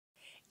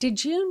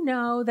Did you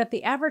know that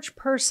the average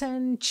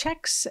person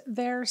checks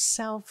their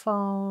cell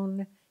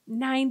phone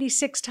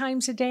 96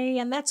 times a day,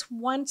 and that's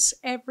once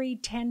every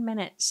 10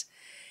 minutes?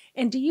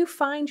 And do you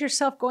find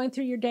yourself going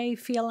through your day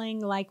feeling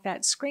like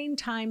that screen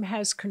time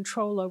has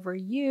control over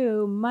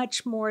you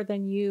much more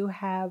than you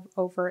have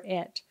over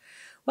it?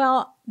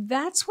 Well,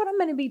 that's what I'm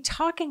going to be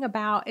talking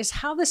about, is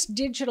how this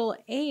digital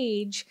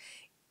age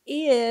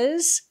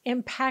is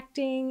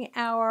impacting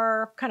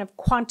our kind of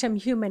quantum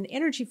human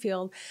energy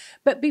field.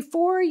 But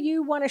before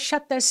you want to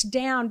shut this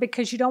down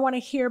because you don't want to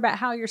hear about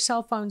how your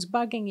cell phone's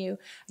bugging you,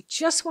 I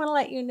just want to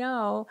let you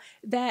know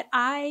that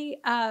I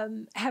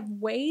have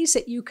ways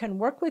that you can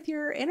work with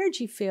your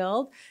energy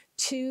field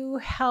to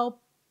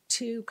help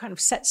to kind of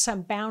set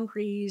some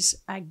boundaries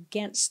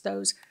against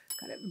those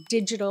kind of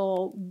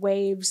digital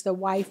waves, the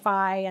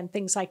Wi-Fi and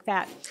things like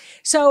that.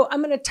 So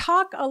I'm going to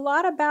talk a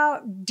lot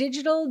about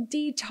digital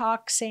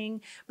detoxing,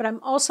 but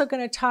I'm also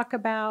going to talk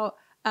about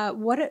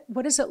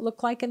what does it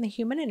look like in the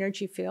human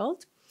energy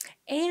field.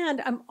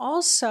 And I'm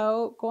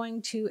also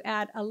going to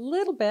add a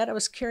little bit, I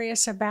was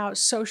curious about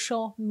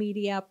social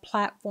media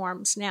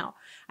platforms. Now,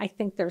 I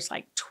think there's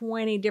like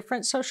 20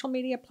 different social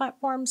media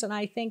platforms, and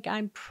I think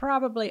I'm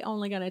probably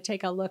only going to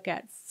take a look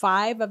at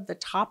 5 of the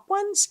top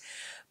ones.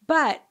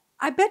 But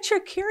I bet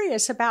you're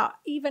curious about,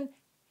 even,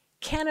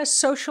 can a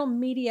social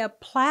media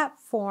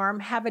platform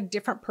have a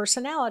different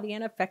personality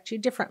and affect you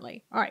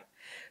differently? All right,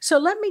 so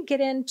let me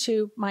get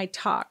into my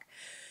talk.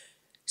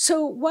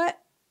 So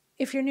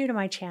if you're new to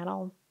my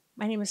channel,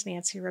 my name is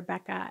Nancy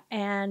Rebecca,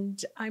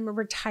 and I'm a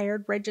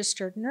retired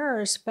registered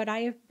nurse, but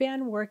I have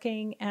been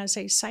working as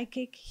a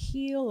psychic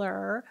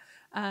healer,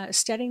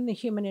 studying the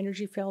human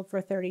energy field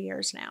for 30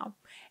 years now.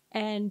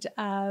 And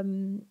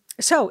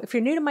so if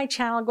you're new to my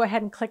channel, go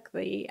ahead and click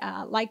the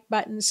like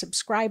button,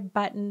 subscribe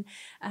button,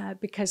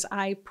 because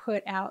I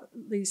put out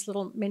these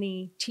little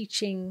mini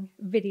teaching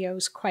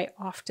videos quite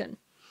often.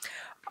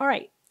 All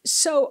right,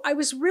 so I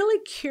was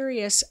really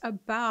curious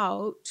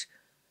about,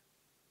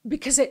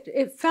 because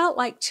it felt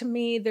like to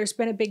me there's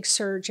been a big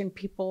surge in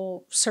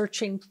people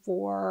searching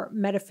for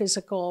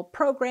metaphysical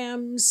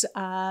programs,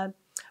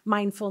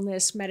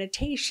 mindfulness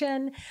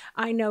meditation.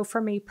 I know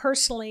for me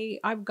personally,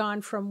 I've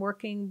gone from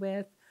working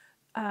with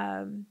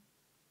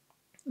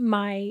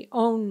my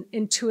own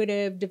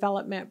intuitive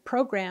development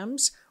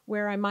programs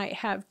where I might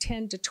have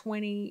 10 to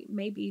 20,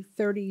 maybe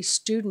 30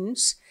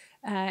 students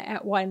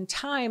at one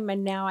time,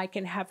 and now I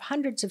can have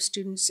hundreds of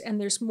students,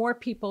 and there's more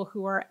people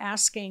who are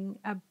asking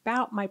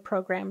about my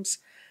programs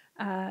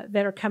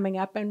that are coming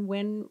up and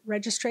when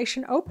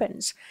registration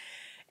opens.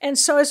 And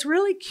so I was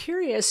really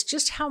curious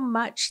just how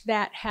much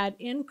that had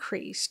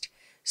increased.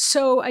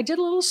 So I did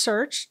a little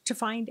search to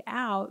find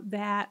out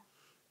that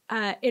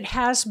it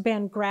has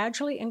been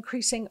gradually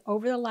increasing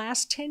over the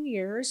last 10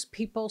 years,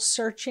 people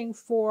searching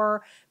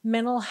for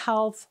mental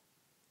health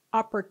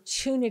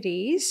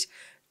opportunities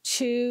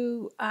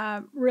to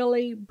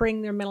really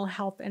bring their mental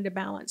health into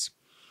balance.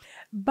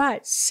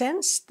 But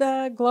since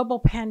the global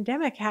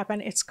pandemic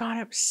happened, it's gone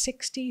up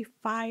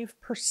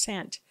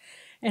 65%.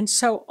 And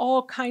so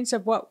all kinds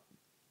of what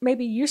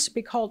maybe used to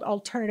be called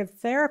alternative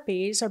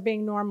therapies are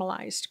being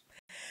normalized.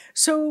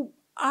 So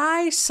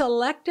I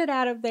selected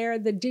out of there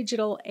the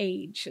digital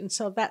age. And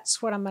so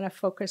that's what I'm going to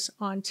focus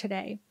on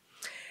today.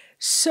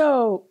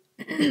 So,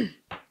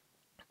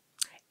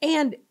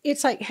 and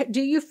it's like,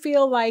 do you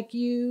feel like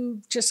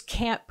you just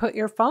can't put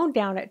your phone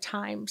down at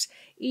times,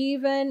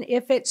 even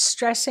if it's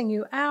stressing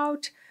you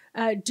out?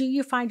 Do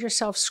you find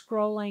yourself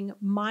scrolling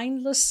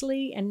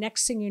mindlessly, and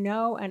next thing you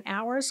know, an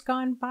hour's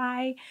gone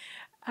by?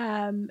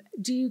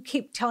 Do you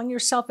keep telling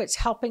yourself it's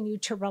helping you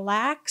to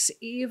relax,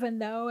 even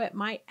though it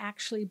might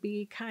actually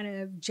be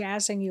kind of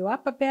jazzing you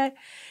up a bit?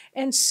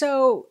 And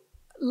so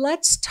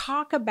let's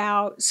talk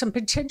about some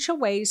potential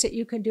ways that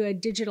you can do a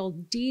digital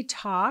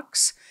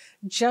detox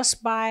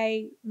just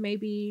by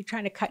maybe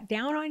trying to cut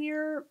down on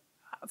your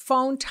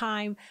phone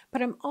time.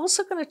 But I'm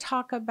also going to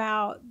talk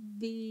about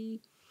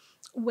the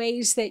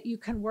ways that you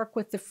can work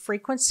with the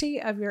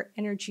frequency of your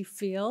energy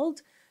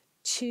field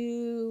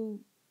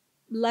to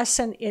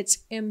lessen its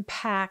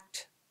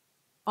impact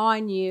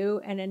on you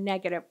in a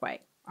negative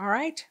way. All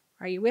right?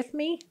 Are you with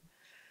me?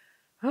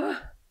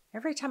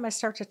 Every time I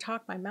start to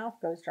talk, my mouth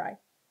goes dry.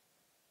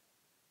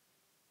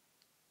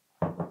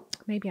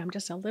 Maybe I'm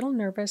just a little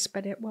nervous,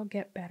 but it will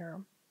get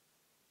better.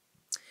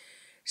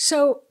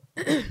 So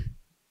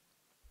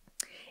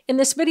in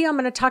this video, I'm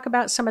going to talk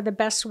about some of the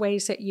best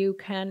ways that you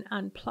can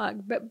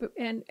unplug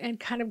and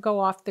kind of go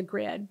off the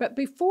grid. But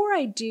before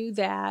I do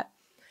that,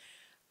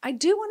 I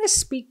do want to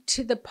speak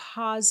to the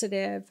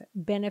positive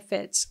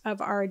benefits of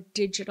our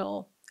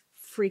digital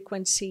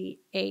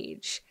frequency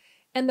age.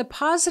 And the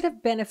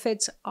positive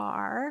benefits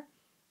are,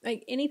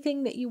 like,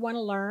 anything that you want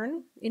to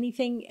learn,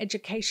 anything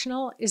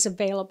educational is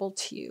available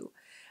to you.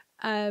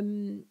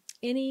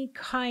 Any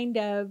kind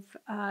of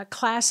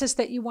classes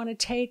that you want to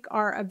take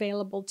are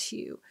available to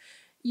you.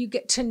 You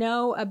get to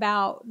know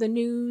about the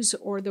news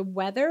or the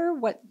weather,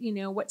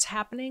 what's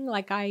happening.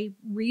 Like I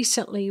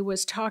recently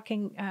was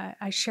talking,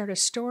 I shared a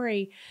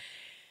story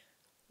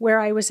where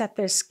I was at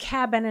this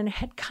cabin and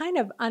had kind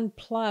of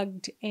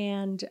unplugged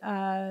and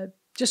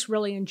just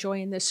really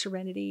enjoying the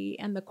serenity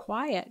and the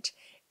quiet.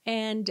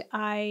 And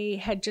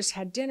I had just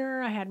had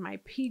dinner. I had my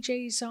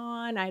PJs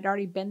on. I'd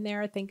already been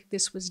there. I think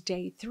this was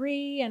day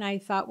 3. And I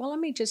thought, well, let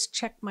me just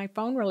check my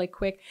phone really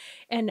quick.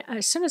 And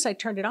as soon as I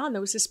turned it on,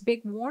 there was this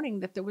big warning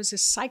that there was a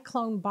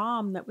cyclone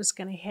bomb that was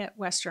going to hit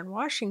Western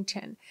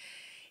Washington.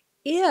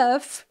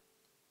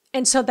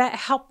 And so that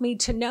helped me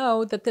to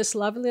know that this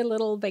lovely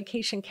little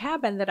vacation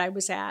cabin that I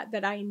was at,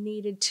 that I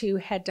needed to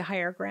head to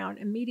higher ground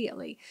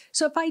immediately.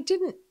 So if I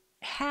didn't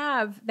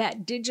have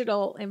that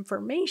digital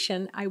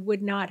information, I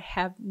would not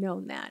have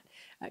known that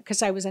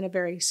because I was in a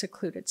very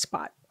secluded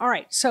spot. All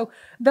right, so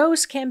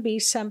those can be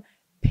some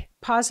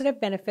positive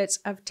benefits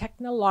of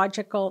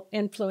technological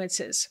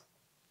influences.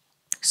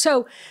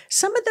 So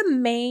some of the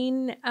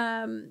main,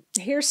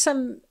 here's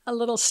some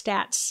little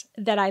stats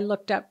that I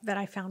looked up that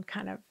I found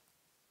kind of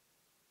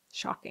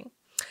shocking.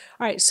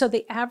 All right, so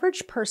the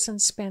average person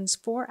spends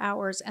 4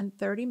 hours and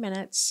 30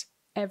 minutes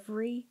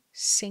every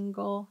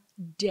single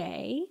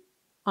day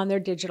on their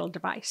digital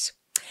device.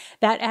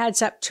 That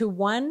adds up to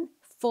 1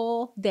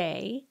 full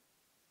day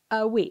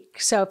a week.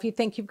 So if you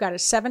think you've got a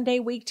 7-day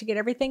week to get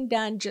everything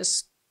done,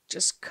 just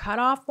cut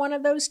off one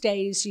of those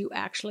days. You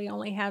actually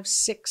only have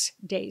 6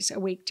 days a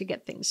week to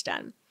get things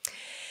done.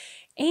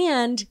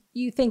 And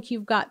you think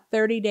you've got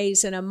 30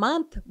 days in a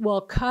month,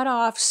 well, cut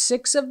off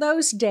 6 of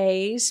those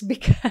days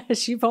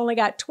because you've only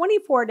got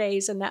 24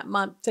 days in that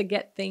month to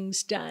get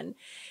things done.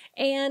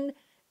 And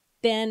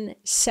then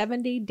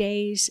 70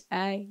 days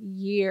a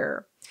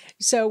year.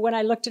 So when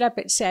I looked it up,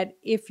 it said,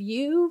 if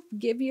you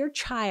give your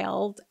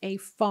child a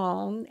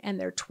phone and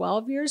they're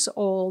 12 years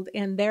old,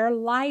 in their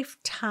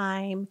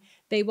lifetime,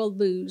 they will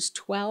lose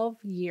 12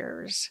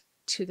 years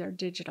to their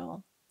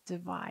digital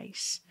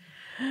device.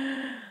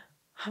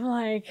 I'm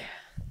like,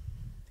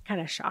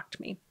 kind of shocked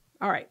me.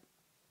 All right.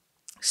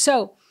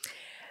 So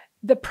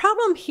the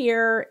problem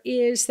here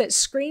is that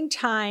screen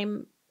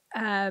time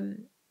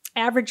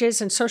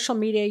averages and social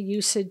media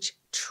usage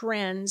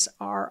trends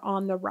are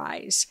on the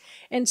rise.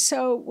 And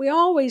so we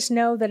always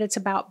know that it's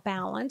about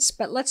balance,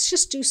 but let's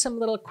just do some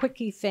little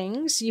quickie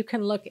things. You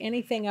can look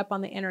anything up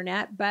on the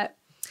internet, but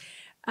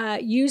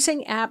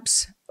using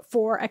apps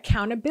for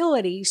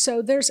accountability.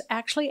 So there's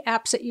actually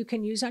apps that you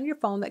can use on your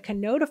phone that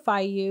can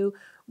notify you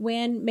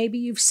when maybe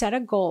you've set a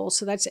goal.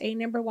 So that's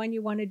number 1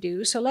 you want to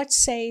do. So let's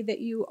say that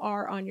you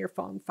are on your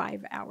phone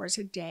 5 hours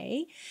a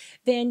day.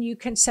 Then you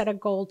can set a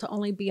goal to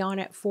only be on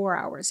it 4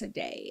 hours a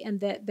day.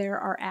 And that there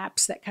are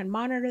apps that can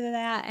monitor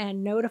that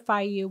and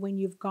notify you when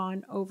you've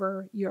gone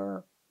over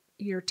your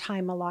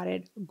time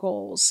allotted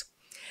goals.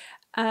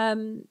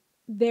 You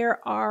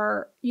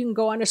can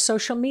go on a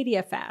social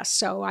media fast.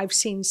 So I've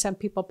seen some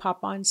people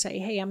pop on and say,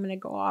 hey, I'm going to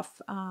go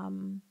off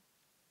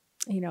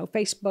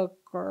Facebook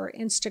or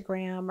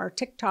Instagram or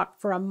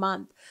TikTok for a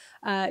month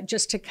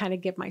just to kind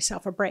of give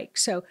myself a break.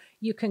 So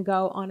you can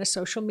go on a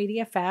social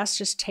media fast,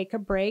 just take a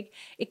break.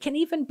 It can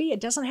even be, it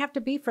doesn't have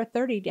to be for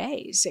 30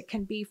 days. It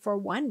can be for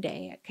 1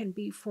 day. It can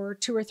be for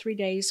 2 or 3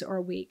 days or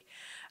a week.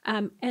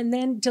 And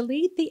then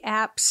delete the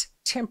apps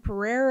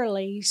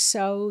temporarily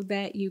so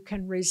that you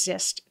can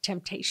resist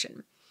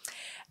temptation.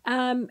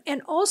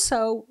 And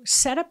also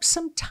set up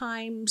some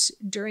times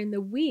during the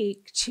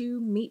week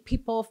to meet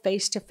people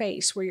face to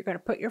face where you're going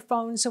to put your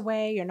phones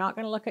away. You're not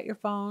going to look at your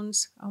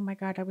phones. Oh my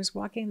God, I was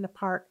walking in the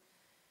park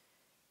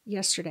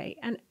yesterday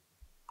and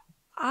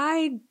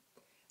I'm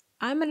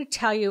going to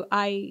tell you,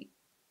 I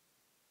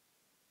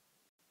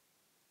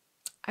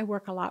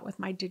work a lot with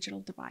my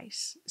digital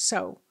device.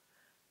 So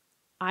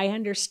I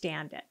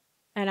understand it.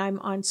 And I'm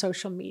on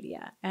social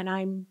media and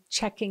I'm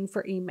checking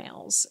for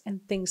emails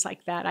and things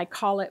like that. I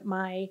call it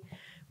my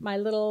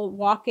little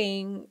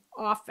walking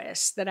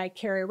office that I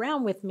carry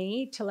around with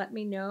me to let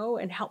me know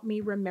and help me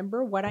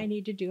remember what I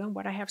need to do and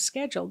what I have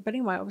scheduled. But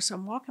anyway,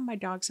 I'm walking my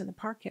dogs in the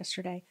park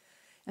yesterday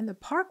and the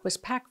park was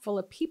packed full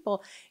of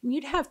people. And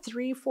you'd have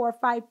 3, 4,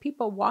 5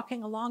 people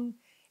walking along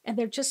and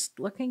they're just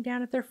looking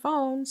down at their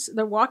phones.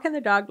 They're walking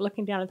the dog,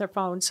 looking down at their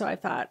phones. So I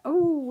thought,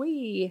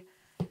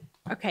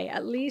 okay,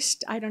 at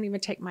least I don't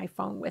even take my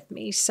phone with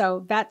me.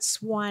 So that's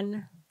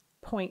one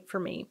point for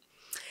me.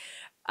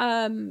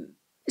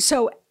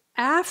 So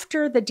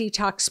after the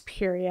detox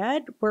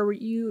period, where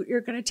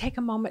you're going to take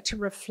a moment to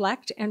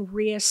reflect and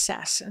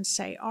reassess and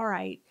say, all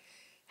right,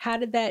 how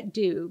did that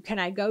do? Can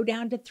I go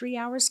down to 3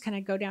 hours? Can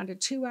I go down to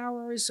 2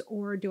 hours?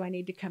 Or do I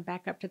need to come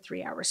back up to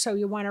 3 hours? So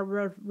you want to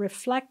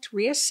reflect,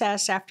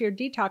 reassess after your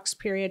detox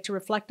period to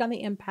reflect on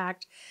the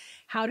impact.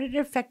 How did it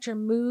affect your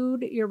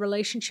mood, your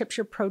relationships,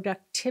 your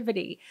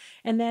productivity?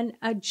 And then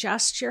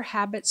adjust your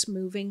habits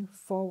moving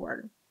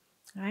forward.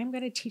 I'm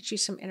going to teach you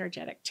some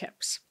energetic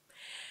tips.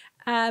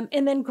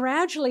 And then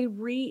gradually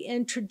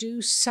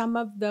reintroduce some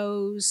of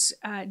those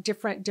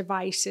different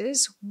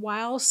devices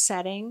while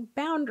setting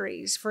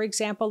boundaries. For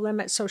example,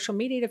 limit social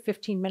media to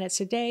 15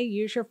 minutes a day.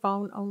 Use your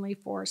phone only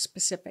for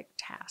specific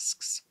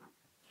tasks.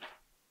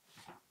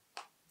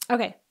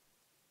 Okay,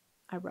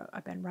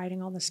 I've been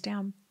writing all this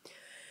down.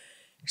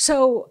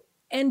 So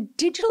And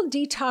digital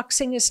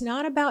detoxing is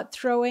not about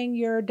throwing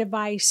your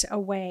device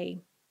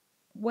away.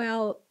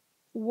 Well,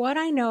 what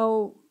I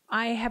know,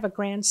 I have a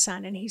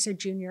grandson and he's a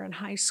junior in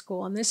high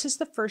school, and this is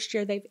the first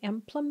year they've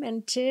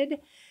implemented,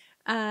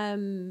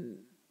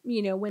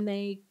 when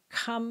they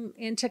come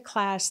into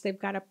class, they've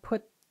got to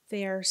put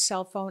their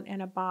cell phone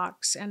in a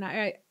box. And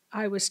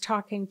I was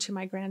talking to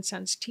my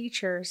grandson's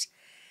teachers,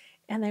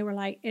 and they were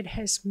like, it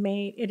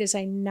is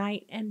a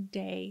night and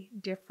day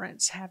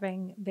difference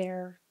having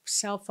their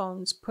cell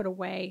phones put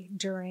away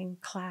during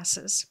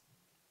classes.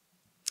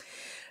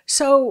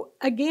 So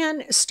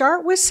again,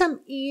 start with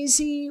some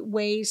easy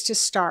ways to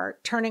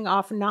start. Turning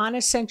off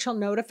non-essential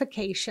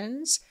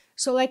notifications.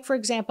 So like, for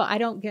example, I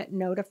don't get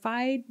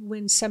notified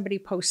when somebody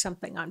posts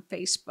something on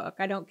Facebook.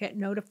 I don't get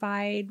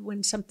notified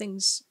when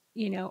something's,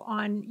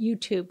 on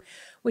YouTube,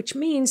 which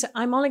means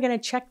I'm only going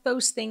to check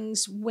those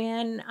things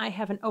when I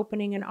have an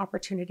opening and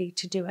opportunity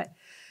to do it.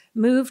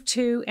 Move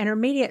to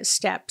intermediate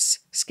steps,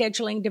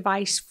 scheduling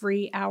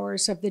device-free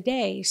hours of the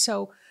day.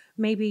 So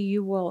maybe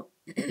you will,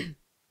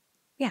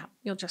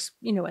 you'll just,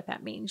 you know what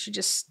that means. You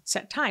just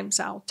set times.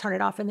 I'll turn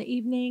it off in the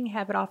evening,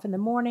 have it off in the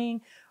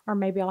morning, or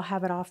maybe I'll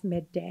have it off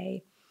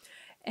midday.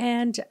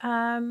 And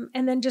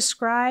then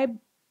describe,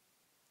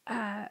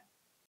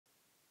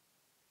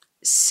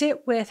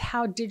 sit with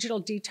how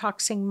digital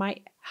detoxing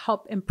might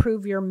help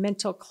improve your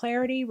mental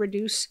clarity,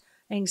 reduce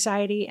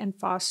anxiety, and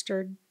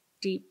foster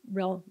deep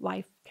real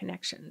life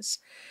connections.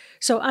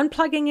 So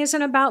unplugging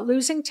isn't about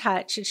losing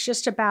touch. It's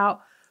just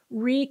about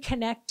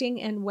reconnecting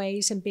in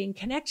ways and being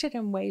connected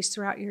in ways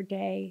throughout your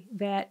day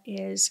that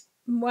is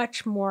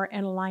much more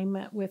in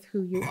alignment with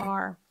who you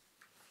are.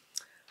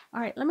 All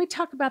right, let me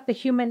talk about the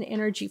human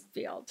energy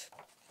field.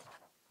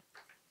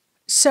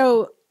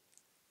 So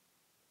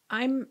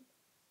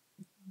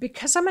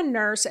because I'm a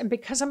nurse and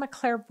because I'm a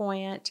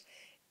clairvoyant,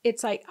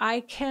 it's like I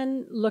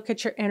can look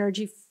at your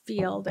energy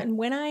field. And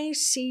when I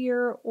see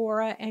your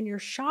aura and your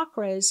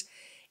chakras,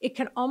 it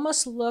can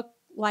almost look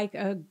like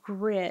a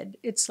grid.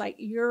 It's like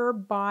your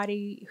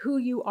body, who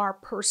you are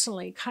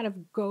personally, kind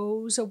of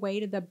goes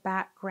away to the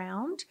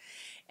background.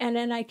 And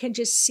then I can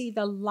just see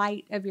the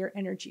light of your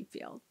energy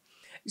field.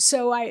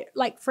 So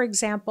for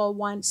example,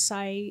 once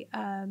a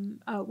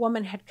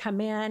woman had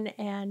come in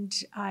and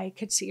I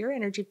could see her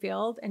energy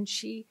field, and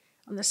she,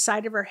 on the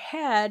side of her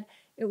head,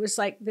 it was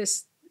like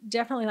this,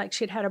 definitely like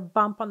she'd had a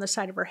bump on the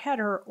side of her head.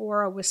 Her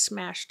aura was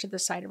smashed to the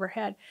side of her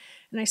head.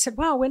 And I said,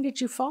 wow, when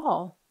did you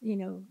fall,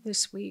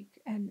 this week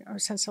or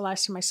since the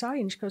last time I saw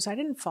you? And she goes, I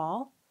didn't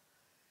fall.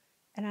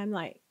 And I'm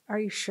like, are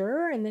you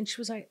sure? And then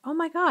she was like, oh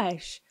my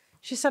gosh.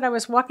 She said, I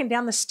was walking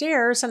down the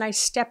stairs and I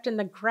stepped in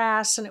the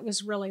grass and it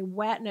was really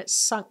wet and it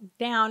sunk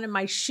down and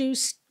my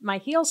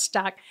heel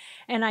stuck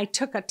and I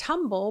took a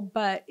tumble,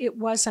 but it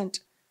wasn't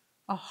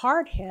a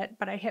hard hit,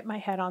 but I hit my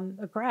head on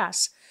the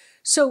grass.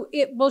 So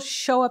it will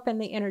show up in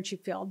the energy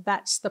field.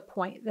 That's the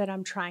point that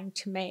I'm trying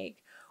to make.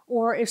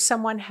 Or if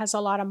someone has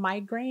a lot of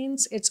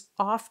migraines, it's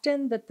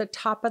often that the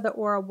top of the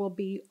aura will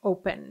be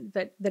open,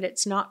 that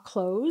it's not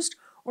closed,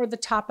 or the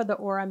top of the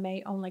aura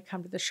may only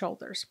come to the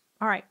shoulders.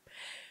 All right.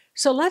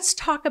 So let's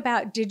talk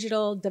about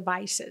digital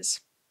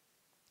devices.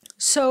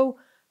 So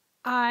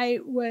I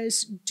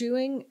was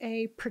doing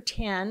a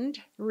pretend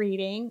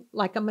reading,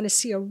 like I'm going to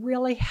see a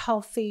really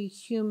healthy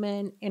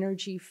human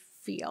energy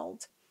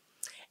field.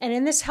 And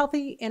in this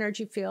healthy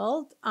energy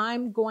field,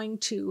 I'm going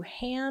to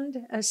hand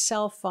a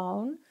cell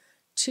phone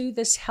to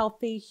this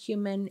healthy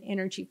human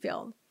energy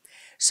field.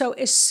 So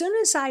as soon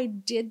as I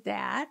did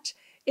that,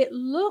 it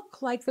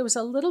looked like there was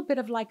a little bit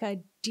of like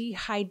a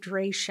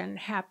dehydration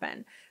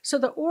happen. So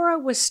the aura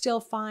was still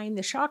fine,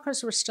 the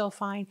chakras were still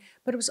fine,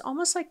 but it was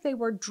almost like they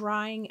were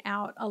drying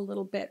out a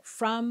little bit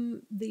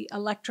from the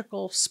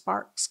electrical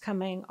sparks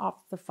coming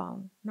off the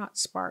phone. Not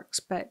sparks,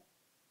 but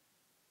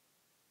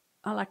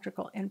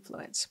electrical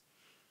influence.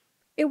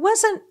 It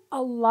wasn't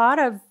a lot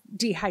of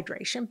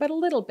dehydration, but a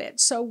little bit.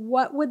 So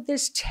what would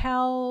this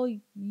tell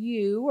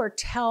you or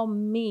tell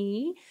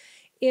me?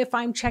 If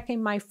I'm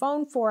checking my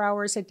phone 4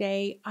 hours a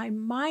day, I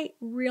might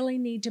really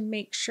need to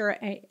make sure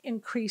I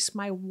increase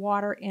my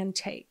water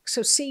intake.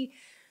 So see,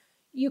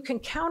 you can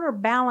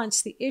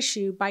counterbalance the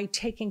issue by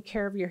taking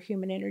care of your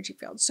human energy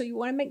field. So you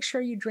want to make sure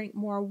you drink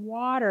more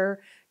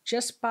water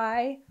just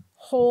by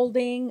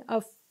holding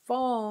a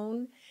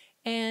phone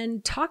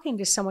and talking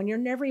to someone. You're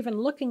never even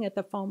looking at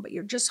the phone, but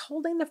you're just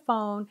holding the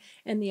phone,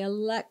 and the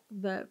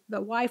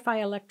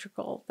Wi-Fi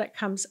electrical that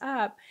comes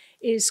up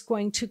is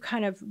going to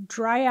kind of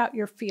dry out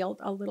your field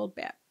a little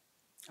bit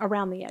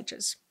around the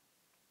edges.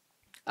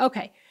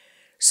 Okay,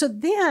 so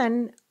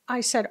then I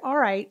said, all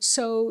right,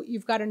 so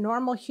you've got a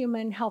normal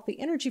human healthy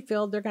energy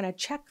field. They're going to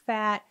check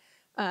that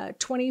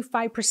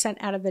 25%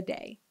 out of the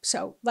day.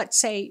 So let's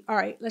say, all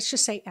right, let's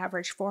just say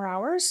average 4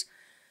 hours.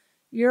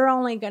 You're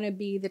only going to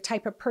be the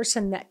type of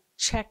person that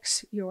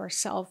checks your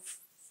cell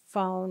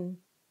phone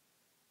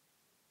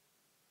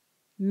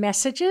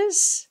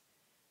messages,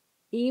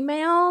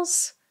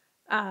 emails,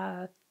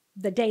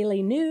 the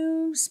daily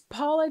news,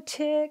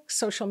 politics,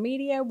 social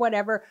media,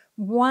 whatever,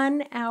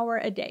 1 hour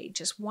a day,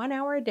 just 1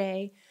 hour a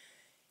day.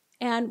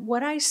 And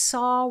what I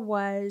saw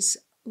was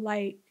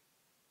like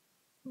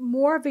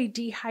more of a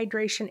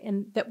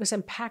dehydration that was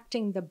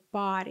impacting the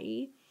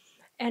body.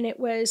 And it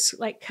was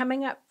like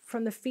coming up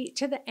from the feet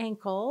to the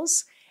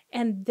ankles.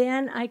 And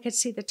then I could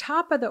see the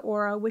top of the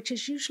aura, which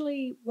is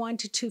usually 1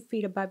 to 2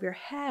 feet above your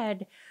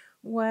head,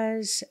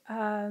 was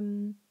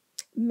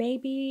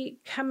maybe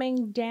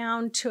coming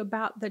down to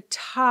about the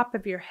top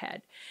of your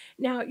head.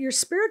 Now, your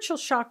spiritual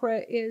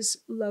chakra is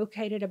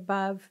located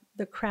above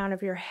the crown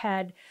of your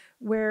head,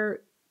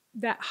 where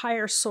that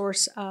higher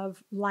source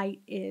of light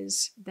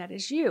is, that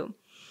is you.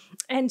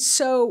 And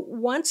so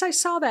once I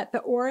saw that,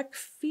 the auric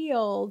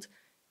field,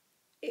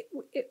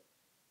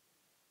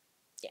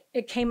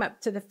 it came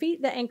up to the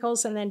feet, the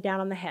ankles, and then down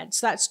on the head.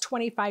 So that's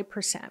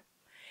 25%.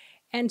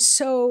 And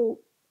so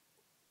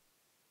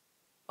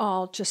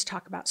I'll just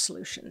talk about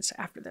solutions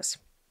after this.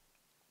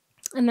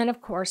 And then,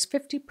 of course,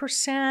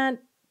 50%,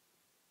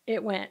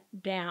 it went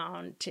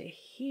down to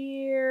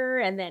here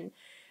and then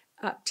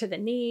up to the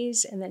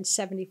knees. And then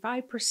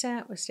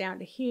 75% was down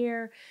to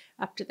here,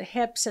 up to the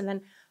hips. And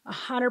then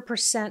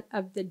 100%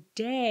 of the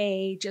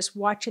day just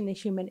watching the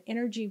human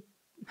energy,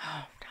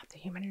 not the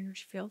human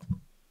energy field,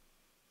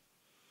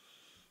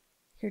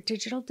 your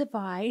digital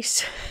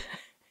device.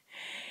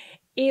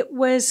 It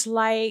was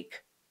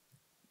like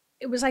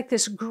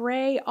this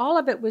gray, all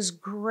of it was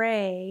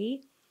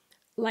gray,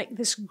 like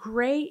this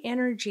gray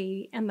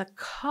energy, and the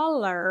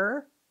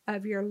color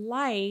of your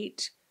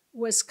light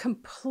was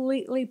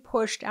completely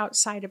pushed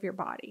outside of your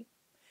body.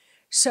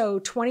 So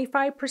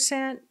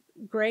 25%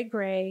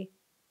 gray,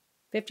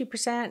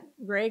 50%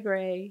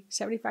 gray,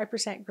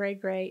 75%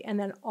 gray, and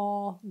then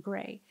all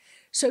gray.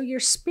 So your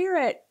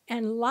spirit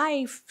and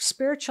life,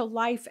 spiritual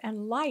life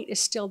and light is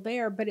still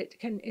there, but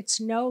it's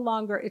no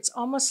longer, it's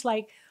almost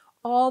like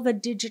all the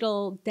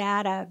digital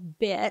data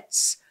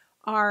bits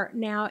are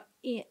now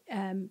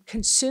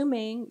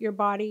consuming your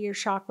body, your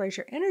chakras,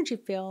 your energy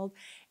field,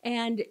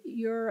 and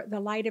the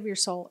light of your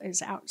soul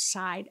is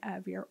outside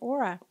of your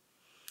aura.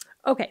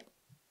 Okay.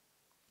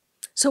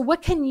 So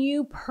what can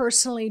you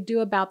personally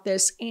do about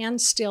this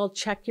and still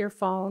check your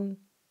phone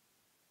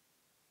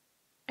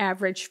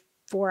average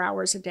 4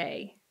 hours a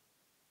day?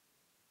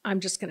 I'm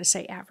just going to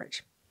say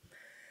average.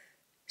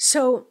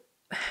 So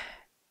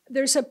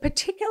there's a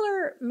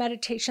particular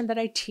meditation that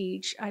I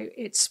teach.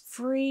 It's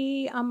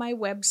free on my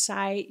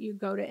website. You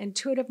go to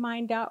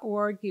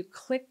intuitivemind.org. You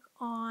click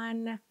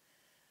on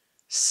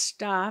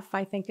stuff,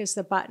 I think is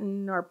the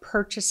button, or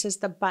purchase is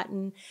the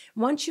button.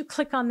 Once you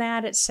click on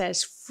that, it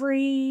says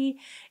free.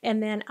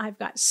 And then I've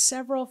got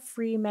several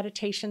free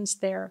meditations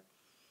there.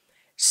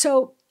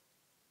 So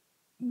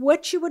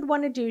what you would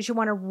want to do is you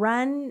want to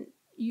run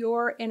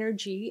your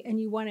energy, and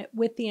you want it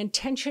with the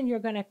intention you're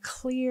going to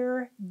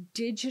clear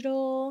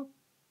digital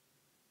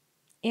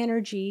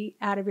energy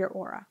out of your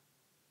aura.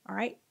 All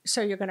right.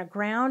 So you're going to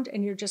ground,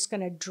 and you're just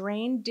going to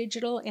drain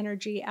digital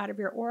energy out of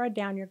your aura,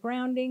 down your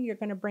grounding. You're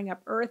going to bring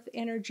up earth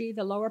energy,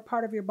 the lower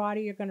part of your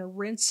body. You're going to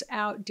rinse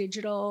out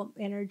digital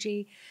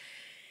energy.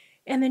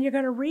 And then you're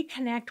going to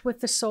reconnect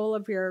with the soul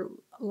of your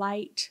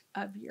light,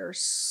 of your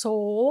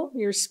soul,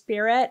 your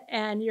spirit,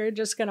 and you're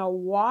just going to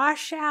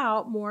wash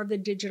out more of the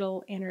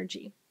digital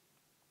energy.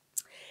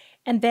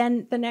 And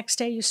then the next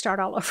day you start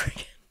all over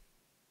again.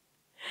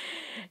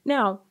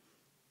 Now,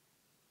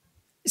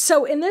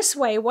 so in this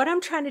way, what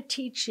I'm trying to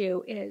teach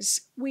you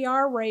is we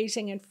are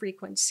raising in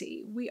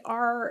frequency. We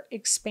are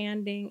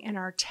expanding in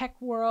our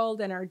tech world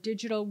and our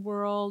digital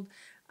world.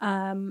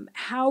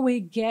 How we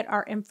get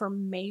our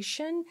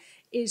information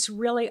is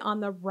really on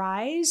the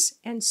rise.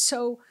 And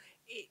so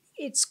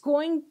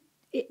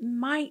it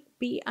might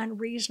be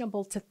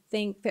unreasonable to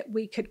think that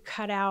we could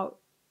cut out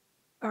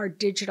our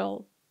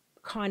digital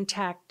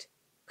contact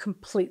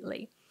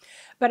completely.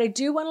 But I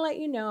do want to let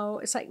you know,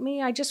 it's like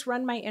me, I just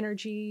run my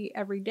energy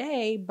every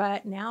day.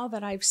 But now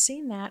that I've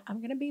seen that, I'm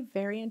going to be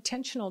very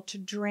intentional to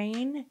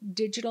drain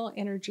digital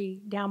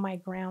energy down my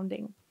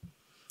grounding.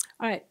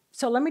 All right,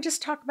 so let me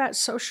just talk about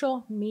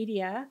social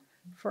media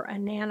for a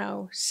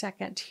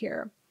nanosecond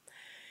here.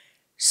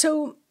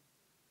 So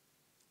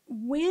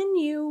when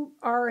you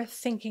are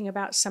thinking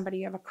about somebody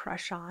you have a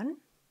crush on,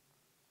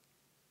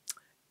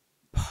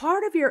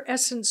 part of your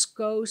essence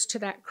goes to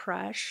that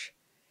crush.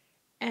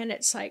 And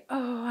it's like,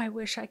 oh, I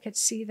wish I could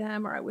see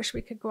them, or I wish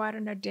we could go out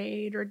on a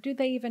date, or do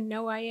they even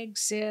know I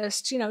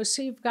exist? You know,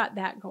 so you've got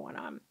that going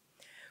on.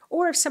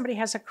 Or if somebody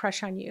has a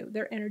crush on you,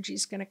 their energy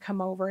is going to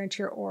come over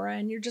into your aura,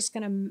 and you're just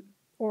going to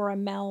aura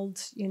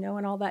meld, you know,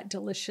 and all that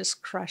delicious,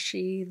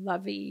 crushy,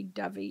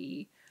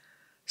 lovey-dovey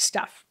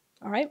stuff.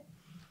 All right.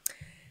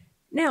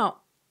 Now,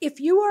 if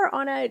you are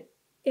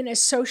in a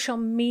social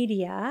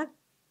media,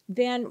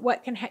 then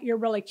what can you're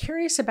really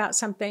curious about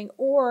something,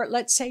 or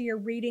let's say you're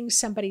reading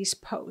somebody's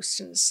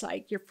post, and it's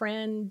like your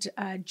friend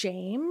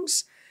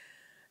James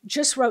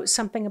just wrote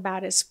something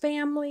about his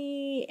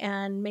family,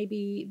 and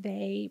maybe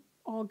they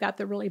all got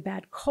the really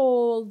bad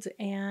cold,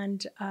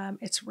 and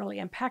it's really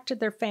impacted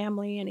their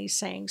family, and he's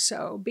saying,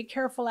 so be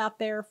careful out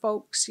there,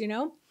 folks, you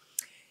know.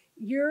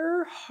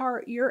 your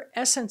heart, your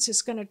essence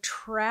is going to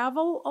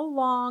travel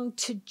along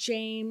to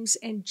James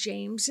and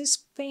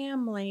James's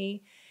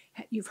family.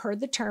 You've heard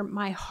the term,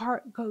 my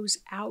heart goes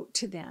out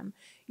to them.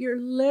 You're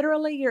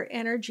literally, your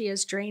energy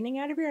is draining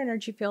out of your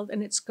energy field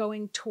and it's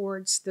going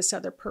towards this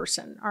other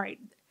person. All right.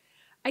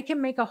 I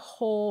can make a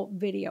whole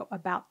video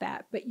about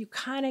that, but you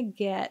kind of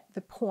get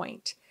the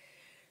point.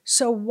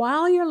 So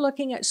while you're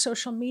looking at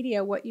social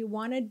media, what you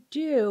want to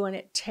do, and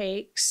it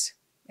takes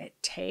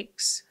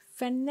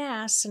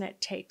finesse and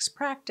it takes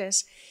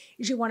practice,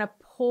 is you want to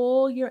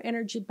pull your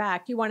energy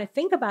back. You want to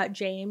think about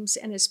James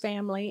and his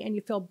family and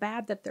you feel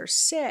bad that they're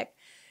sick,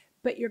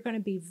 but you're going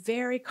to be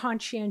very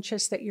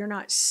conscientious that you're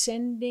not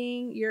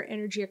sending your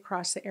energy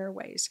across the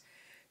airways.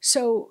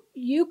 So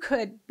you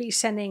could be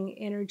sending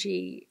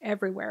energy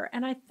everywhere.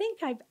 And I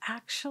think I've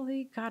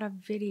actually got a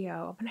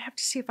video. I'm going to have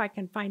to see if I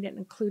can find it and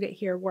include it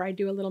here where I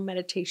do a little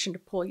meditation to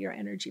pull your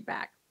energy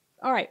back.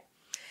 All right.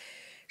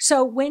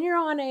 So when you're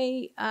on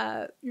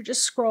you're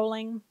just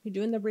scrolling, you're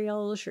doing the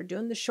reels, you're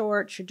doing the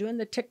shorts, you're doing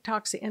the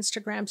TikToks, the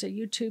Instagrams, the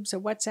YouTubes, the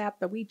WhatsApp,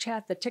 the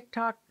WeChat, the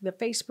TikTok, the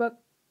Facebook,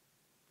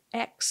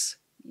 X,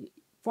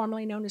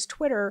 formerly known as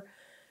Twitter,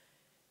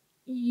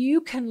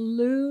 you can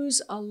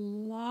lose a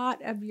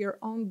lot of your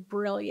own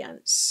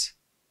brilliance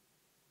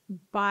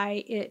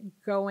by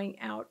it going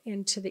out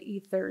into the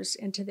ethers,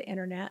 into the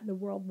internet, the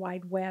World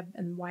Wide Web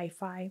and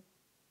Wi-Fi.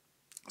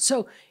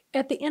 So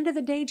at the end of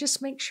the day,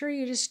 just make sure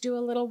you just do a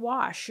little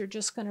wash. You're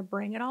just going to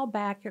bring it all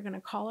back. You're going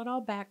to call it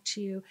all back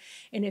to you.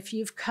 And if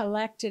you've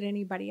collected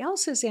anybody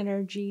else's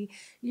energy,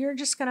 you're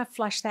just going to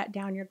flush that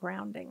down your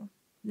grounding.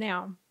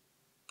 Now,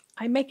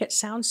 I make it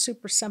sound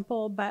super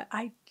simple, but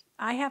I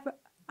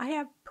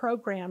have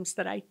programs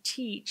that I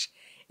teach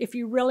if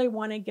you really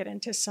want to get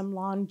into some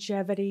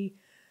longevity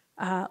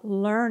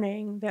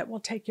learning that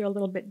will take you a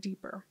little bit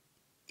deeper.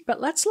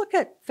 But let's look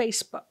at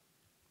Facebook.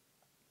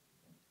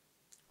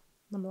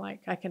 I'm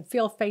like, I can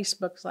feel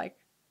Facebook's like.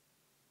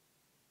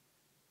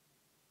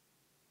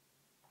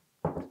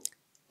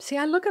 See,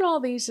 I look at all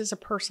these as a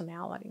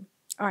personality.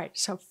 All right,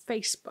 so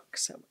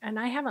Facebook. And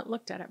I haven't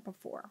looked at it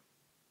before.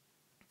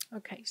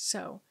 Okay,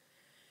 so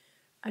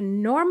a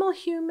normal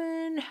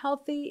human,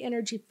 healthy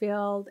energy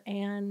field,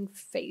 and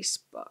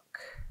Facebook.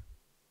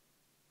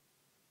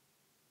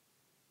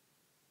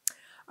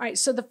 All right,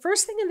 so the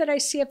first thing that I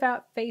see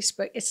about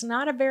Facebook, it's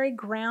not a very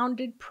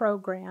grounded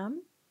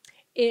program.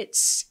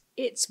 It's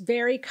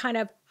very kind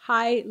of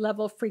high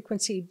level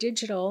frequency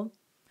digital.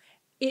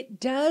 It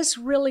does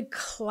really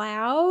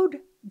cloud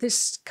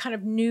this kind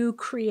of new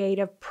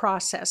creative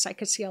process. I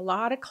could see a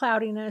lot of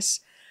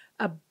cloudiness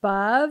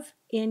above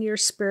in your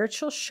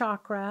spiritual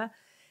chakra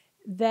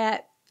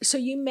so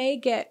you may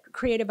get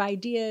creative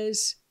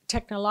ideas,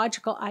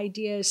 technological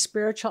ideas,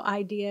 spiritual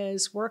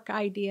ideas, work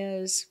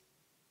ideas,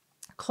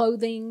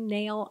 clothing,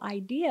 nail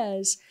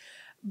ideas,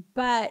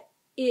 but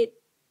it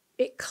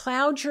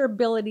clouds your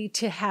ability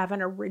to have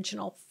an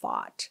original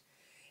thought.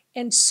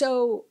 And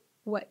so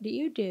what do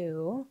you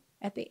do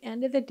at the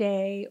end of the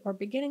day or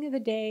beginning of the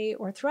day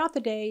or throughout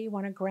the day? You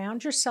want to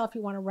ground yourself.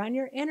 You want to run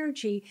your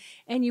energy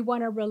and you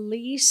want to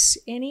release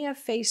any of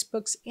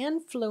Facebook's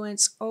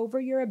influence over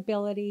your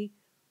ability.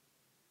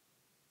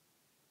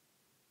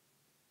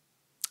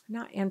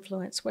 Not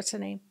influence, what's the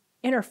name?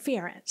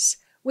 Interference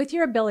with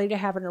your ability to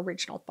have an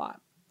original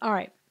thought. All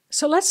right,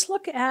 so let's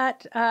look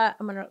at,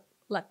 I'm going to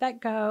let that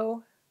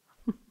go.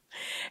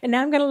 And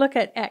now I'm going to look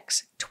at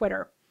X,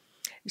 Twitter.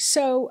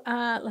 So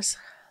let's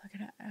look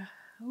at it.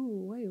 Oh,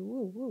 wait,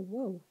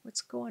 whoa.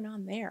 What's going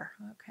on there?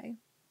 Okay.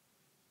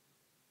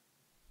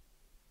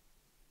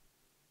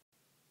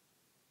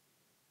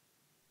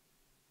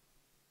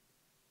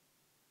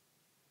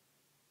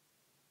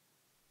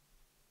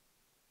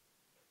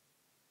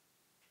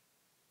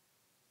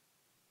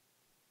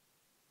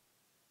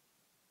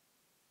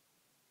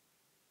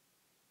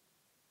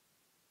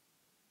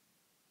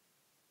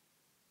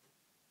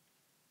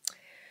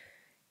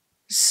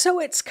 So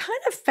it's kind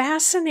of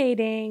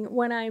fascinating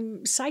when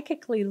I'm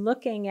psychically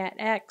looking at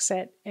X,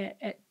 at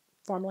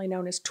formerly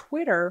known as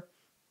Twitter.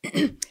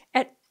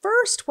 At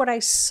first, what I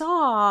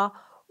saw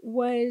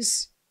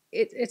was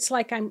it's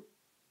like I'm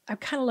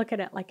kind of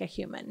looking at it like a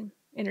human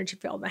energy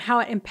field, how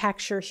it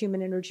impacts your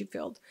human energy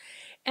field.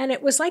 And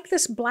it was like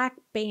this black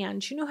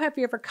band. You know, have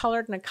you ever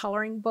colored in a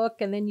coloring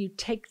book and then you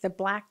take the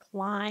black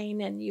line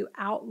and you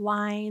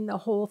outline the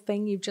whole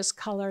thing you've just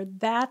colored?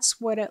 That's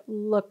what it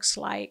looks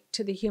like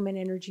to the human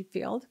energy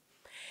field.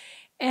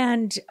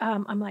 And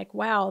I'm like,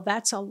 wow,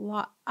 that's a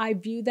lot. I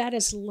view that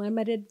as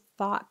limited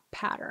thought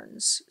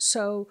patterns.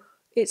 So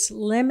it's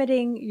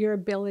limiting your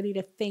ability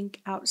to think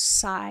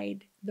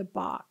outside the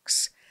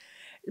box.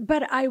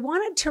 But I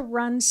wanted to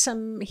run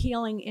some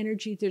healing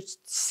energy to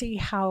see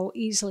how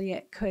easily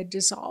it could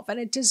dissolve. And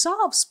it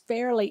dissolves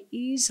fairly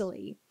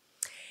easily.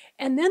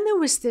 And then there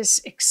was this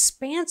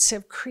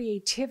expansive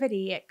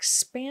creativity,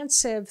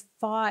 expansive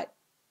thought,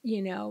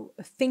 you know,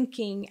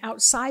 thinking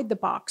outside the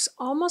box,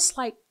 almost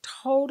like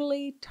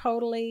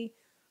totally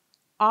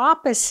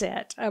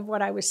opposite of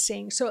what I was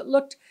seeing. So it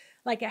looked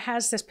Like it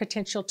has this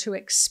potential to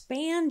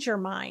expand your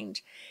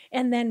mind.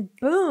 And then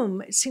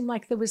boom, it seemed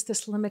like there was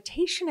this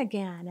limitation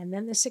again, and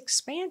then this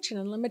expansion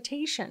and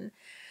limitation.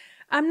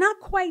 I'm not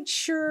quite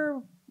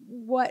sure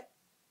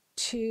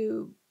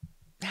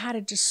how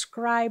to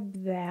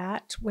describe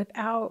that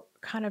without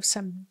kind of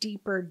some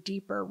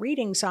deeper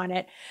readings on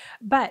it.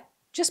 But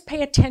just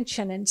pay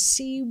attention and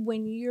see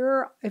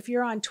if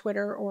you're on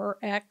Twitter or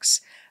X,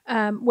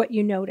 what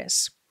you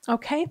notice.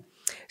 Okay.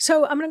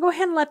 So I'm going to go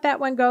ahead and let that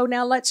one go.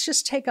 Now let's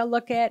just take a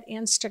look at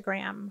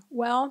Instagram.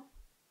 Well,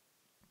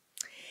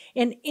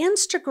 in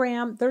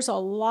Instagram, there's a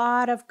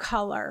lot of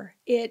color.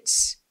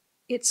 It's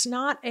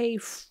not a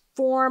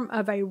form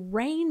of a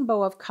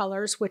rainbow of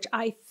colors, which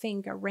I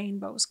think a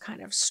rainbow is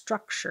kind of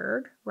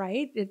structured,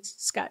 right?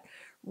 It's got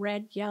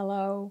red,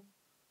 yellow,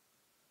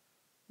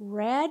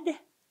 red,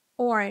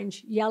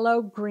 orange,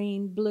 yellow,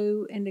 green,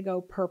 blue, indigo,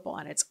 purple,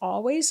 and it's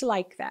always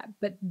like that.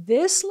 But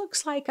this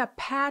looks like a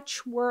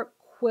patchwork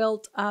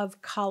quilt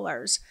of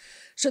colors.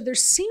 So there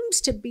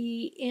seems to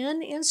be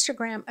in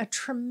Instagram a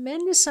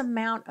tremendous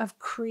amount of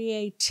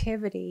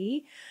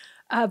creativity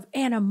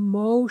and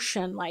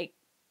emotion. Like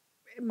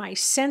my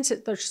sense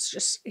it's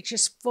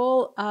just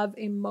full of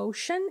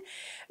emotion,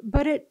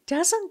 but it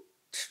doesn't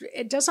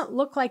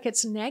look like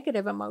it's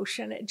negative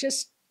emotion.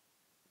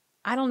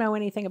 I don't know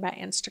anything about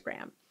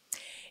Instagram.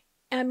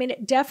 I mean,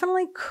 it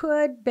definitely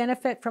could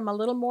benefit from a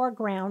little more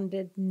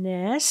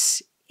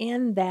groundedness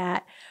in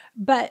that,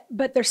 but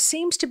there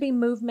seems to be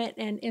movement,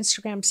 and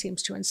Instagram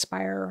seems to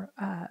inspire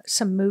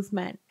some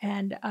movement.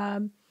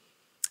 And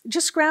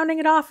just grounding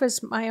it off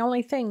is my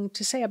only thing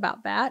to say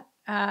about that,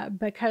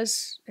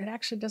 because it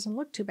actually doesn't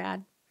look too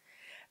bad.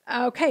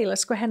 Okay,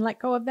 let's go ahead and let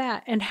go of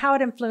that and how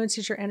it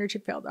influences your energy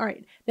field. All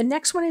right, the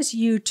next one is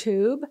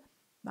YouTube.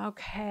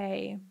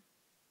 Okay.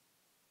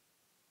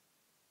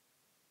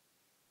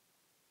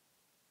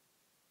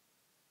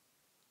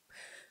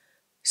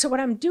 So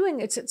what I'm doing,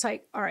 it's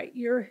like, all right,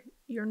 your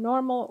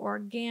normal,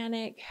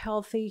 organic,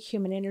 healthy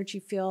human energy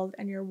field,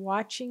 and you're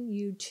watching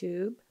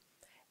YouTube.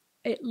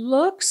 It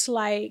looks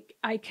like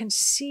I can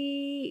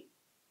see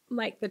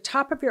like the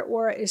top of your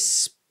aura is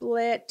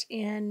split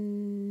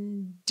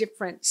in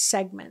different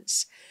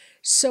segments.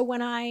 So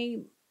when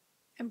I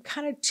am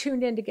kind of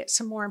tuned in to get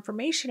some more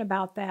information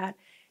about that,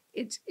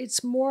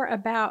 it's more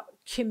about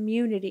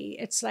community.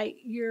 It's like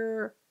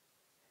you're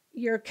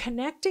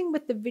connecting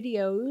with the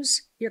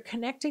videos, you're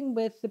connecting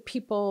with the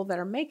people that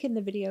are making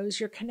the videos,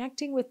 you're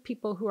connecting with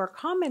people who are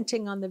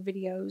commenting on the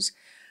videos.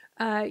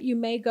 You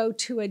may go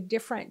to a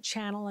different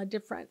channel, a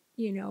different,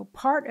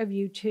 part of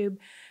YouTube,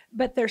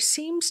 but there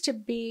seems to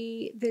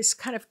be this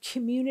kind of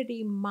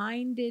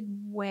community-minded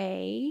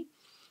way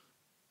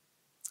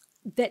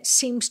that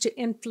seems to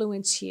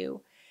influence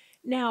you.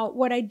 Now,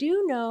 what I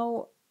do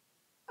know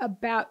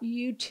about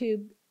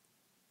YouTube,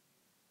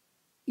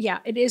 yeah,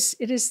 it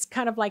is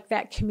kind of like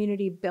that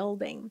community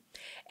building.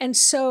 And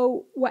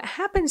so what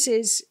happens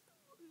is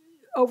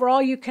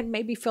overall you can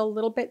maybe feel a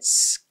little bit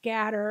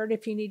scattered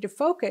if you need to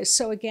focus.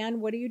 So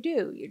again, what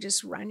do? You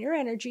just run your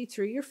energy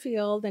through your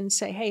field and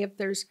say, hey, if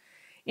there's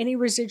any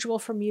residual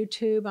from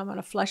YouTube, I'm going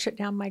to flush it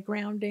down my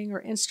grounding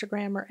or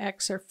Instagram or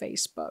X or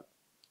Facebook.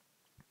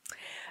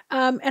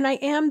 And I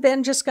am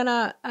then just going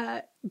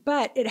to,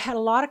 but it had a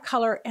lot of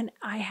color, and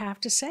I have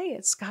to say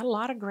it's got a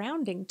lot of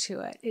grounding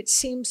to it. It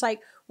seems like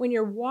when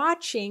you're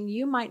watching,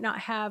 you might not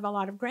have a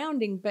lot of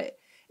grounding, but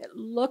it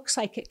looks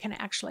like it can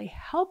actually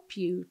help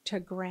you to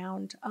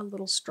ground a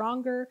little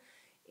stronger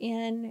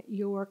in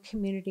your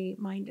community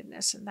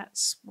mindedness. And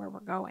that's where we're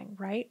going,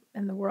 right?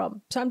 In the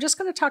world. So I'm just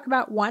going to talk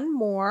about one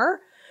more.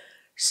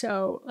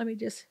 So let me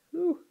just,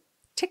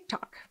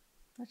 TikTok.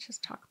 Let's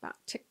just talk about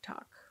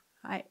TikTok.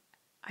 I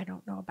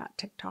don't know about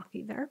TikTok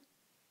either.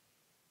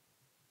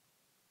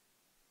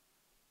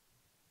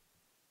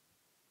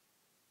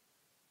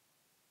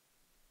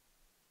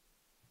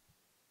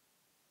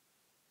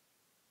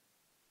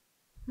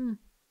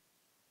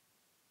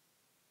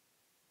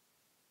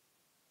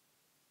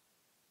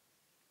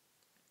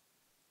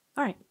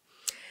 All right.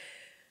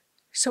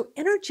 So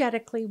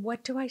energetically,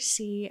 what do I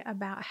see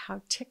about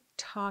how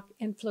TikTok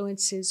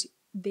influences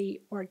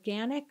the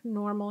organic,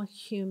 normal,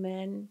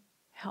 human,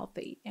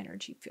 healthy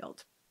energy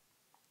field?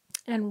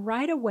 And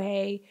right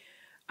away,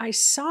 I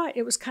saw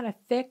it was kind of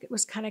thick, it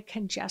was kind of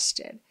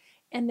congested.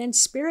 And then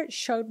Spirit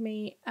showed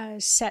me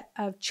a set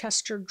of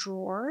Chester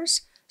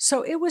drawers.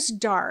 So it was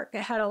dark.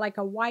 It had like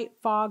a white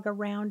fog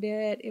around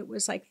it. It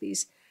was like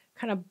these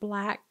kind of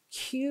black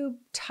cube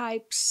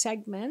type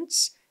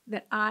segments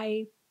that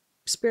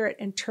Spirit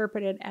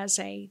interpreted as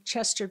a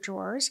Chester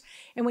drawers.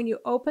 And when you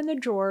open the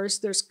drawers,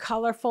 there's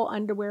colorful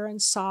underwear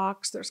and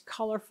socks. There's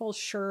colorful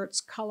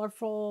shirts,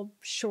 colorful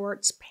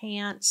shorts,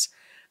 pants,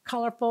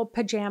 colorful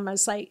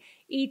pajamas. Like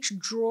each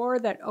drawer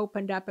that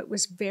opened up, it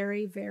was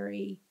very,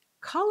 very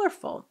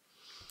colorful.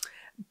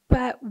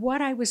 But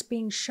what I was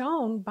being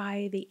shown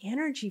by the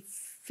energy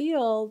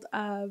field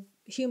of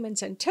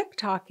humans and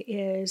TikTok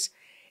is,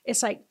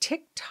 it's like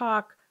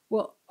TikTok,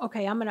 well,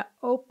 okay, I'm going to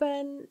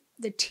open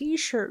the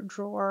t-shirt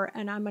drawer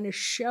and I'm going to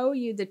show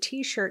you the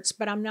t-shirts,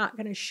 but I'm not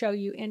going to show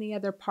you any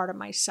other part of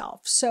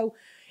myself. So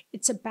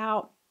it's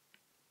about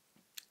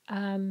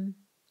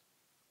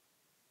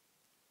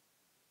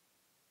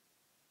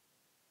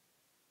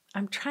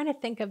I'm trying to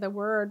think of the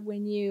word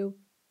when you,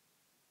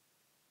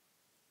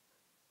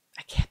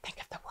 I can't think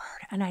of the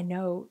word, and I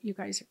know you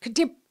guys could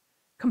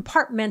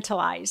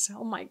compartmentalize.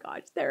 Oh my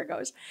gosh, there it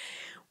goes.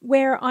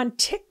 Where on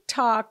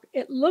TikTok,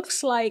 it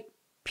looks like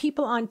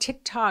people on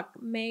TikTok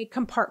may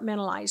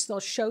compartmentalize. They'll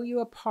show you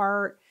a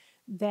part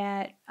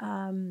that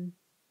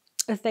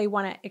if they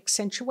want to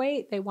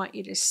accentuate, they want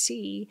you to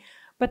see,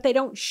 but they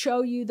don't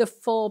show you the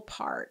full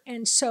part.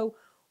 And so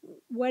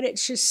what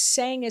it's just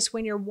saying is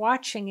when you're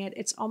watching it,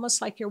 it's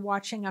almost like you're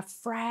watching a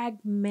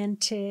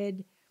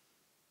fragmented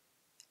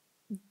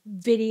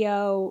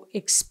video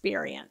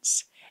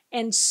experience.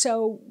 And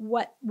so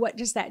what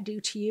does that do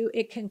to you?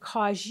 It can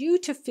cause you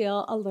to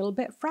feel a little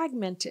bit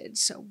fragmented.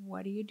 So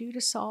what do you do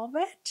to solve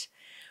it?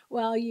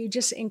 Well, you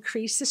just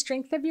increase the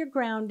strength of your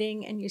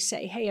grounding and you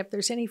say, hey, if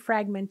there's any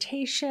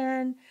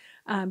fragmentation,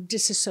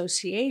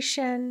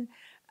 disassociation,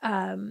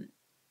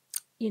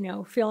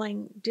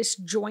 feeling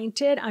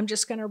disjointed, I'm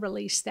just going to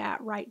release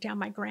that right down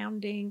my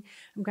grounding.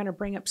 I'm going to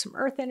bring up some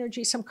earth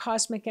energy, some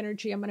cosmic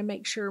energy. I'm going to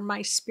make sure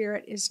my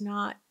spirit is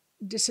not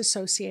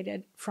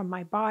disassociated from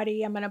my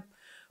body. I'm going to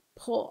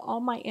pull all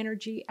my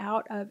energy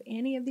out of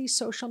any of these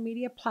social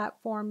media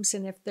platforms.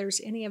 And if there's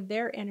any of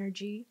their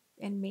energy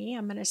in me,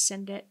 I'm going to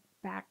send it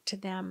back to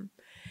them.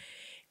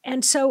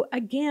 And so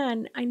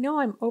again, I know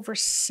I'm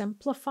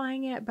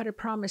oversimplifying it, but I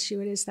promise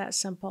you it is that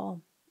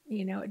simple.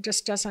 It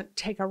just doesn't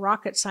take a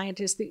rocket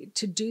scientist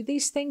to do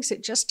these things.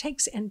 It just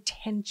takes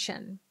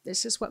intention.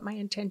 This is what my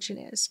intention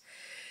is.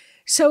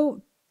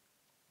 So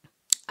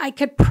I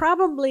could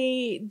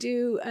probably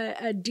do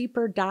a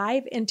deeper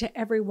dive into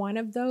every one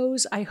of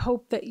those. I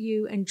hope that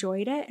you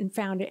enjoyed it and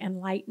found it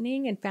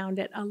enlightening and found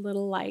it a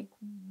little like,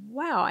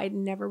 wow, I'd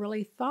never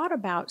really thought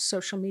about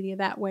social media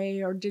that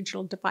way or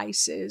digital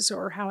devices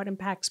or how it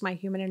impacts my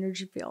human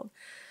energy field.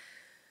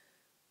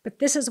 But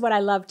this is what I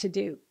love to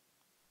do.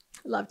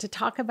 I love to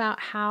talk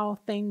about how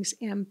things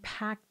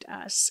impact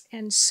us.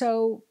 And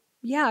so,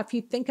 yeah, if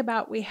you think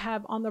about, we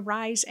have on the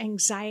rise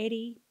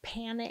anxiety,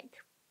 panic,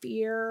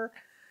 fear,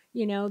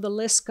 the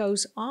list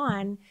goes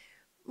on.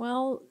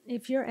 Well,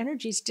 if your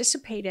energy is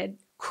dissipated,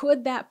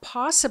 could that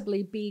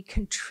possibly be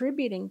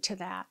contributing to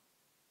that?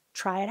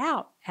 Try it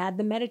out. Add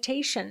the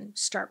meditation.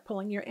 Start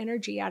pulling your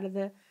energy out of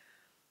the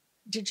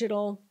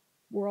digital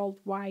World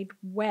Wide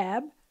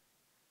Web.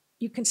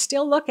 You can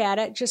still look at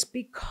it. Just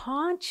be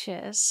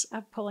conscious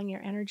of pulling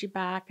your energy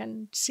back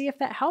and see if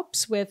that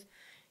helps with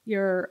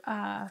your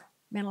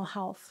mental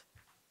health.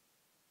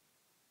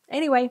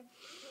 Anyway,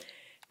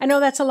 I know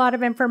that's a lot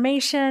of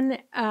information,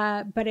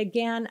 but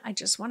again, I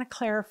just want to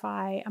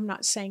clarify, I'm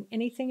not saying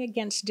anything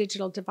against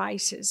digital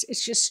devices.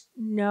 It's just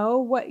know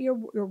what you're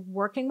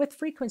working with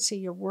frequency,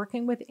 you're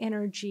working with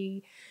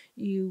energy.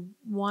 You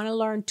want to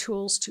learn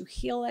tools to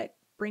heal it,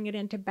 bring it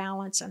into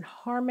balance and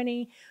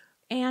harmony,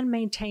 and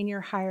maintain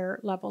your higher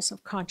levels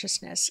of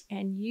consciousness.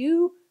 And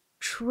you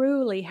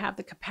truly have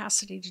the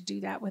capacity to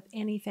do that with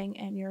anything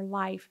in your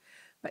life.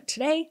 But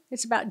today,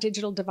 it's about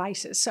digital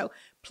devices. So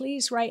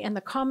please write in the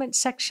comment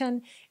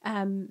section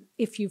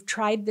if you've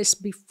tried this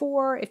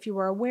before, if you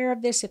were aware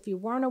of this, if you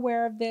weren't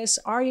aware of this,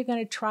 are you going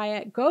to try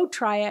it? Go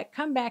try it.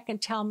 Come back and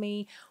tell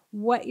me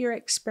what your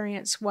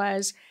experience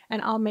was,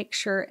 and I'll make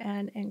sure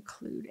and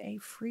include a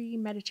free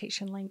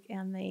meditation link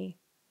in the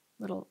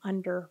little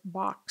under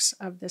box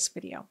of this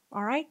video.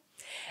 All right.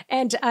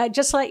 And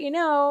just to let you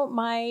know,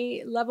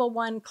 my level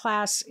 1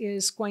 class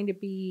is going to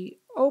be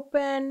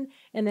open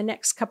in the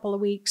next couple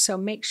of weeks. So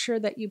make sure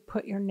that you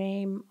put your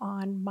name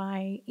on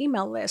my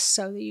email list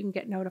so that you can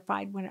get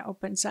notified when it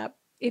opens up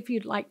if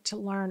you'd like to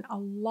learn a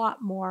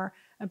lot more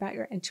about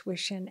your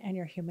intuition and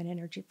your human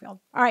energy field.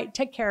 All right.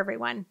 Take care,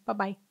 everyone.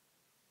 Bye-bye.